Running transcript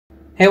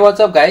Hey,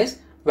 what's up guys?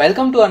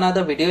 Welcome to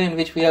another video in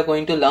which we are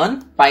going to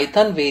learn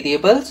Python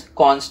variables,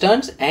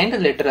 constants and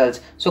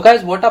literals. So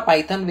guys, what are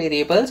Python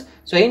variables?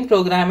 So in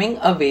programming,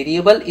 a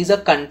variable is a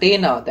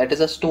container, that is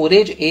a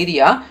storage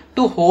area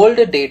to hold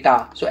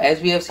data. So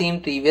as we have seen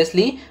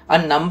previously,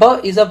 a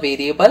number is a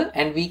variable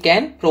and we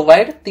can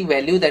provide the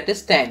value that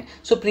is 10.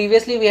 So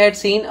previously we had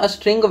seen a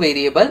string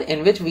variable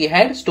in which we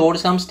had stored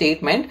some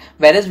statement,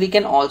 whereas we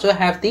can also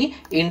have the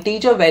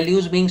integer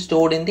values being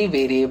stored in the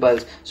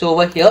variables. So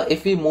over here,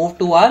 if we move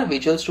to our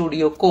Visual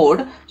Studio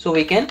Code, so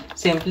we can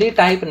simply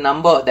type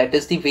number, that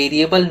is the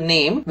variable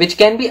name, which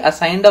can be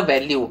assigned a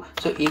value,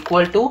 so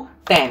equal to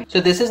 10. So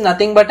this is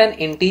nothing but an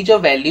integer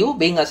value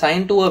being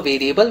assigned to a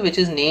variable which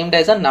is named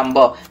as a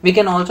number. We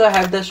can also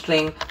have the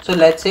string. So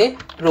let's say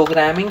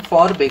programming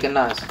for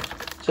beginners.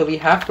 So we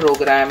have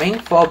programming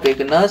for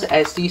beginners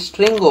as the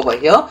string over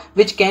here,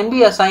 which can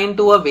be assigned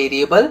to a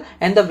variable,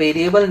 and the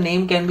variable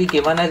name can be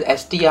given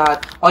as str,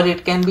 or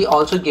it can be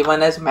also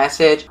given as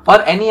message,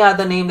 or any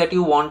other name that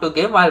you want to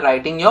give while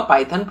writing your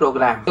Python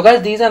program. So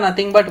guys, these are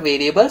nothing but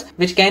variables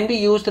which can be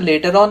used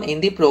later on in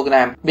the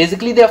program.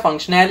 Basically their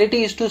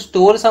functionality is to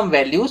store some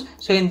values.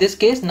 So in this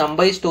case,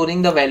 number is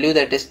storing the value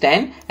that is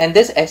 10, and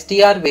this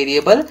str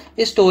variable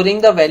is storing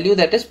the value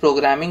that is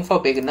programming for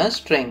beginners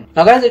string.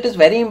 Now guys, it is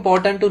very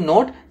important to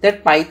note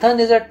that Python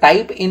is a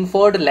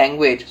type-inferred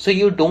language, so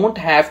you don't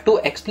have to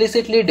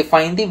explicitly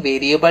define the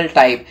variable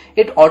type.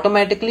 It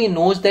automatically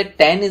knows that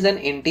 10 is an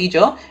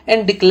integer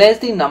and declares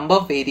the number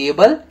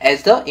variable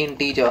as the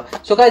integer.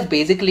 So guys,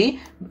 basically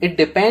it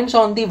depends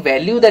on the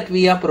value that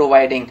we are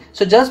providing.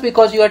 So just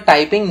because you are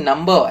typing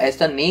number as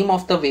the name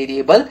of the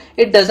variable,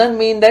 it doesn't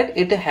mean that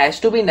it has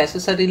to be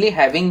necessarily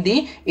having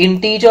the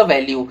integer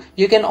value.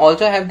 You can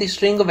also have the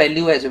string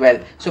value as well.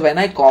 So when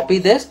I copy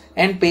this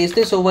and paste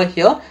this over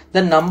here,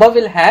 the number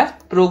will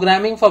have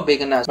programming for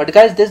beginners. But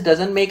guys, this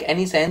doesn't make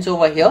any sense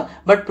over here,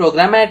 but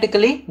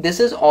programmatically this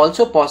is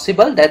also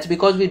possible. That's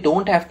because we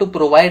don't have to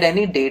provide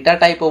any data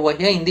type over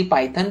here in the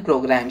Python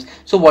programs.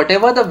 So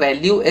whatever the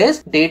value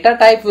is, data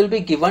type will be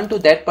given to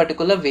that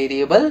particular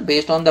variable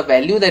based on the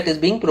value that is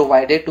being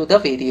provided to the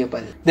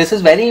variable. This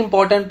is very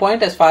important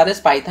point as far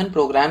as Python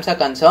programs are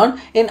concerned.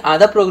 In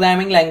other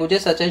programming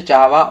languages such as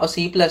Java or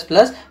C++,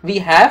 we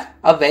have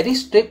a very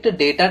strict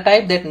data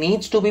type that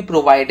needs to be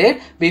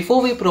provided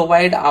before we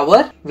provide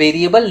our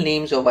variable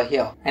names over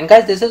here. And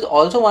guys, this is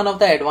also one of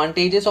the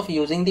advantages of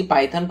using the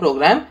Python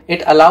program.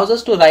 It allows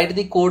us to write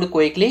the code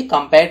quickly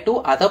compared to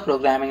other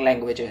programming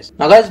languages.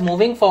 Now guys,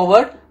 moving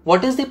forward,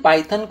 what is the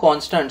Python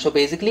constant? So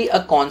basically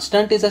a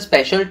constant is a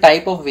special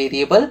type of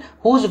variable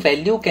whose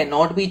value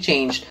cannot be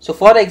changed. So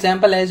for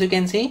example, as you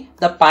can see,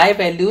 the pi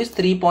value is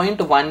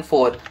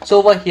 3.14. So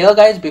over here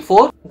guys,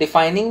 before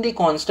defining the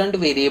constant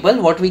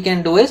variable, what we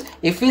can do is,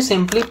 if we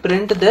simply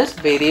print this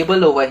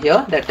variable over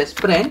here, that is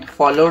print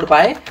followed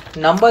by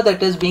number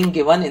that is being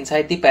given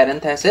inside the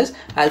parenthesis.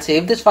 I'll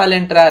save this file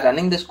and try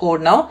running this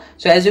code now.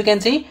 So as you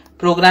can see,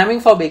 programming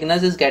for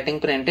beginners is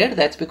getting printed.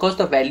 That's because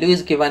the value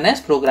is given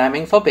as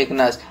programming for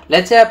beginners.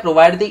 Let's say I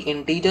provide the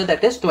integer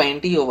that is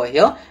 20 over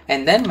here,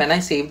 and then when I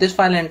save this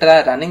file and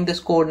try running this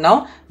code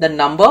now, the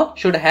number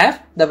should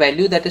have the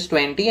value that is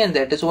 20, and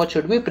that is what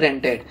should be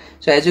printed.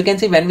 So as you can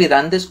see, when we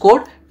run this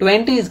code,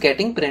 20 is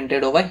getting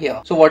printed over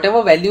here. So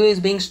whatever value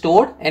is being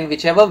stored and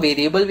whichever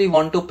variable we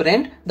want to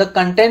print, the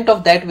content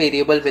of that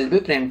variable will be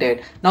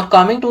printed. Now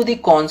coming to the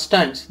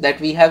constants that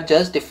we have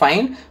just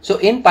defined. So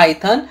in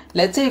Python,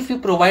 let's say if you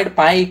provide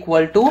pi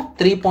equal to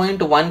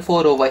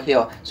 3.14 over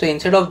here. So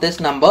instead of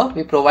this number,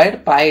 we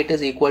provide pi, it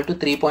is equal to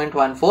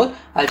 3.14.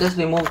 I'll just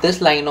remove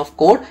this line of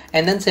code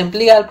and then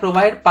simply I'll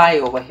provide pi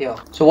over here.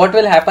 So what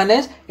will happen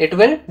is, it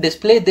will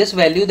display this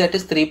value that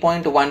is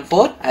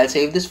 3.14. I'll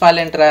save this file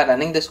and try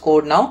running this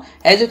code now.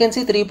 As you can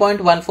see,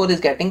 3.14 is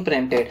getting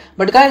printed.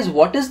 But guys,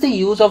 what is the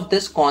use of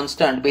this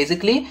constant?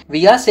 Basically,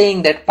 we are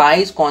saying that pi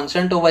is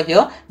constant over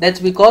here.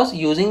 That's because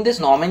using this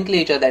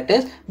nomenclature, that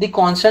is, the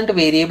constant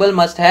variable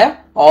must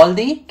have all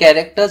the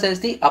characters as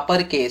the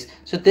uppercase.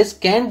 So this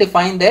can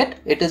define that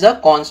it is a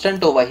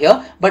constant over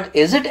here, but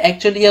is it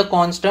actually a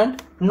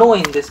constant? No,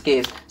 in this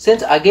case,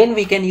 since again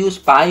we can use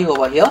pi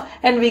over here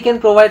and we can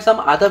provide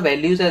some other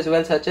values as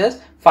well, such as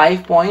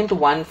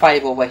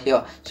 5.15 over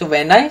here. So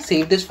when I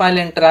save this file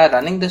and try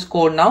running this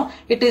code now,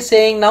 it is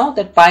saying now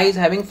that pi is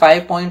having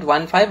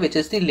 5.15, which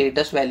is the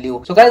latest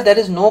value. So guys, there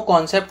is no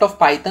concept of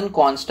Python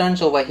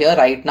constants over here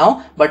right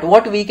now, but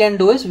what we can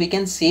do is we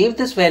can save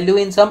this value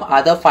in some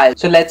other file.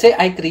 So let's say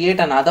I create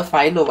another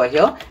file over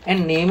here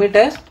and name it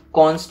as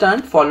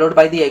constant followed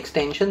by the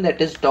extension that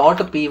is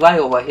 .py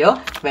over here.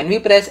 When we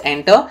press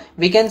enter,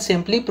 we can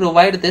simply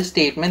provide this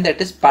statement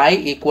that is pi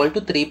equal to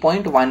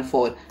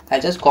 3.14.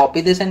 I'll just copy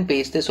this and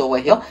paste this over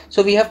here.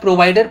 So we have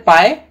provided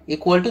pi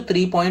equal to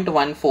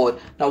 3.14.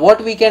 Now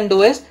what we can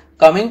do is,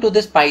 coming to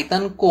this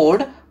Python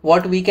code,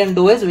 what we can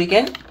do is we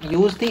can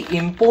use the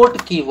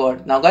import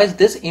keyword. Now guys,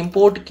 this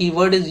import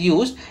keyword is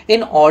used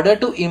in order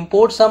to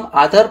import some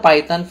other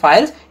Python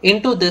files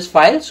into this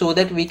file so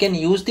that we can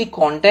use the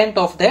content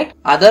of that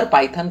other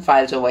Python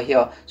files over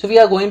here. So we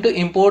are going to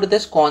import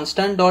this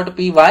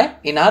constant.py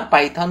in our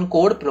Python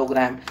code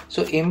program.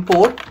 So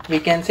import, we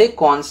can say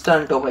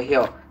constant over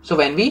here. So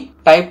when we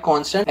type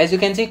constant, as you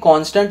can see,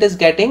 constant is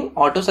getting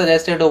auto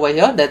suggested over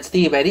here. That's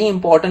the very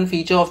important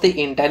feature of the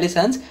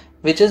IntelliSense,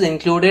 which is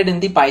included in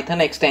the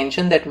Python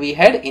extension that we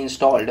had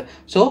installed.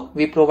 So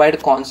we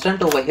provide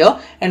constant over here,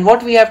 and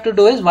what we have to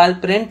do is while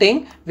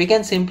printing, we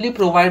can simply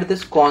provide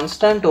this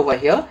constant over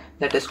here,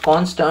 that is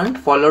constant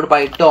followed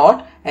by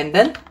dot, and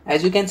then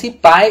as you can see,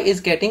 pi is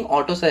getting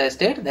auto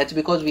suggested. That's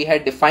because we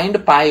had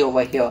defined pi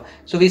over here.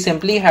 So we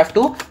simply have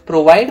to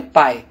provide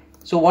pi.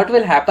 So what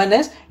will happen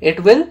is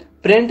it will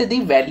print the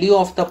value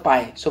of the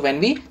pi. So when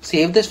we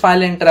save this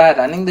file and try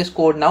running this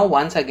code now,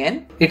 once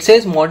again it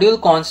says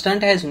module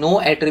constant has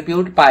no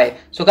attribute pi.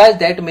 So guys,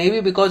 that may be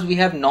because we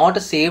have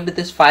not saved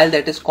this file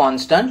that is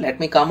constant. Let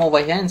me come over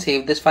here and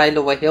save this file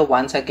over here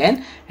once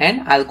again,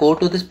 and I'll go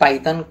to this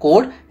Python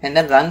code and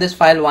then run this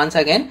file once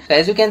again. So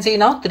as you can see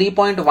now,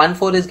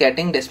 3.14 is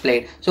getting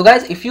displayed. So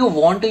guys, if you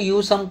want to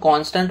use some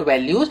constant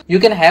values, you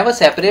can have a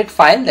separate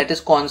file that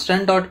is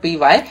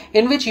constant.py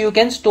in which you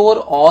can store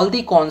all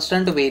the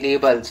constant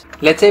variables.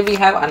 Let's say we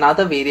have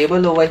another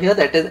variable over here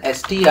that is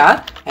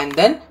str, and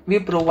then we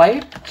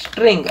provide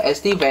string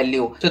as the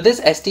value. So this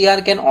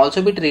str can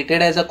also be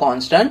treated as a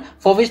constant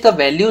for which the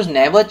values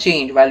never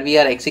change while we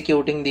are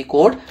executing the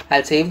code.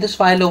 I'll save this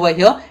file over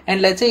here,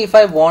 and let's say if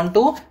I want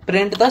to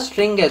print the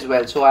string as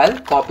well, so I'll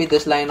copy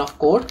this line of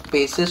code,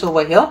 paste this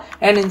over here,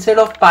 and instead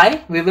of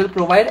pi we will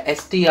provide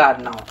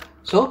str now.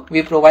 So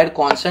we provide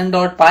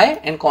constant.py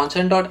and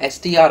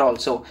constant.str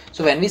also.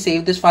 So when we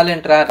save this file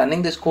and try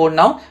running this code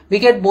now, we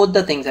get both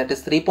the things, that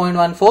is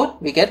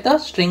 3.14, we get the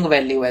string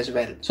value as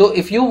well. So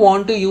if you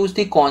want to use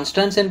the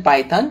constants in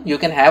Python, you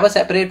can have a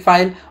separate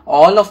file.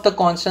 All of the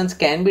constants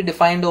can be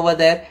defined over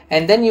there,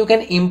 and then you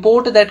can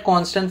import that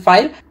constant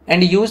file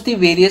and use the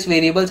various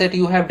variables that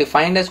you have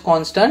defined as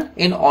constant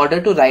in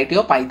order to write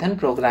your Python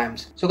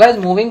programs. So guys,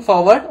 moving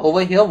forward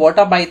over here, what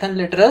are Python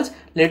literals?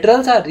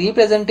 Literals are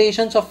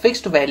representations of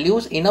fixed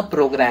values in a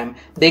program.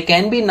 They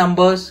can be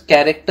numbers,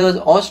 characters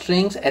or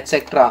strings,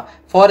 etc.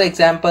 For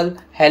example,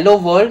 hello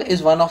world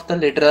is one of the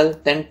literal,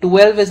 then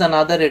 12 is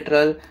another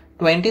literal,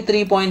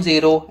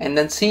 23.0 and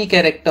then C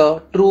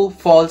character, true,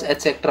 false,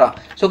 etc.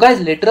 So guys,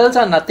 literals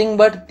are nothing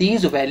but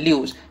these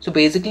values. So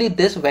basically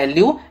this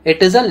value,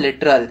 it is a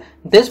literal.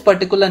 This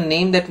particular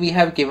name that we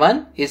have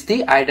given is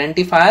the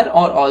identifier,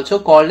 or also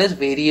called as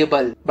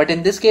variable, but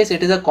in this case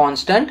it is a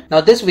constant.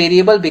 Now this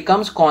variable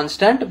becomes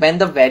constant when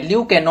the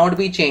value cannot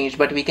be changed,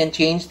 but we can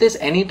change this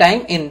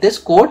anytime in this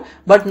code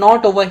but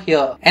not over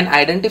here. An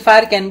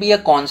identifier can be a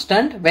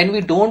constant when we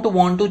don't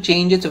want to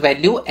change its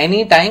value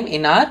anytime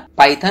in our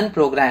Python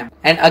program.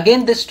 And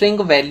again, this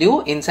string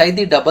value inside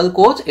the double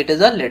quotes, it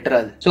is a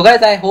literal. So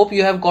guys, I hope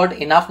you have got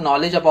enough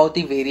knowledge about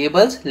the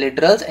variables,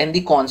 literals and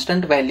the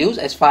constant values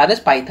as far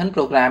as Python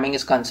programming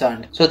is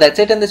concerned. So that's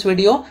it in this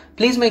video.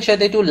 Please make sure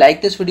that you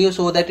like this video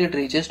so that it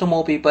reaches to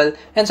more people,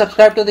 and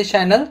subscribe to this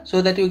channel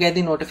so that you get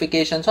the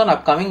notifications on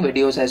upcoming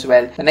videos as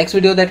well. The next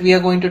video that we are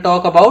going to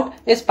talk about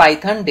is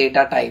Python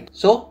data type.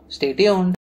 So stay tuned.